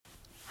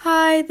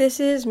Hi,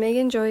 this is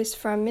Megan Joyce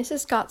from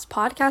Mrs. Scott's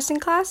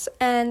podcasting class,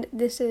 and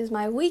this is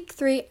my week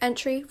 3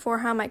 entry for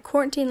how my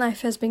quarantine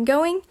life has been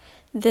going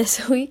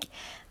this week.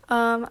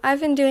 I've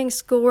been doing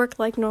schoolwork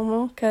like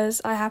normal because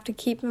I have to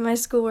keep my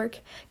schoolwork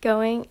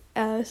going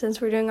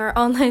since we're doing our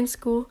online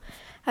school.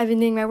 I've been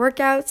doing my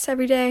workouts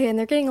every day, and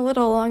they're getting a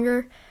little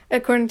longer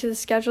according to the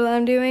schedule that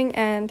I'm doing,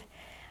 and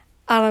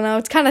I don't know,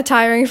 it's kind of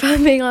tiring if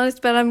I'm being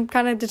honest, but I'm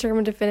kind of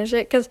determined to finish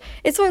it because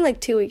it's only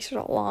like 2 weeks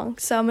long,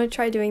 so I'm going to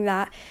try doing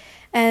that.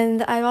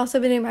 And I've also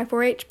been doing my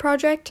 4-H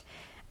project,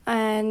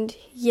 and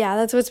yeah,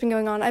 that's what's been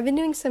going on. I've been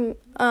doing some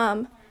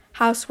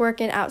housework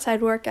and outside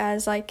work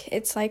as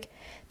it's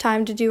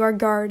time to do our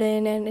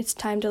garden, and it's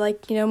time to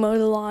mow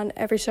the lawn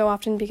every so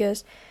often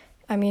because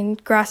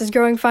grass is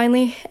growing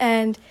finally,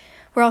 and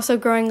we're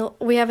also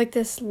we have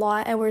this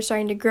lot and we're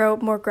starting to grow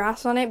more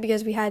grass on it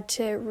because we had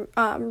to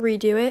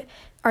redo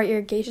our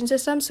irrigation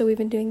system, so we've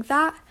been doing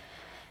that.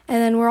 And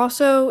then we're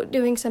also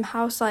doing some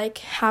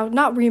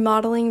not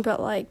remodeling,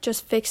 but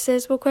just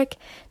fixes real quick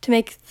to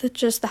make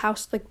the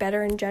house look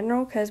better in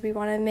general, because we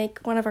want to make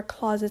one of our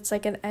closets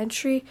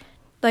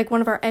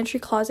one of our entry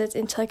closets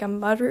into a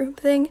mudroom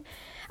thing.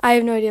 I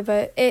have no idea,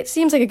 but it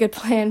seems like a good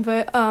plan.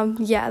 But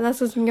yeah,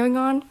 that's what's been going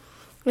on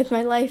with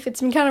my life.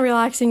 It's been kind of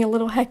relaxing, a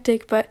little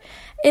hectic, but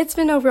it's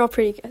been overall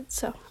pretty good.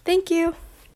 So thank you.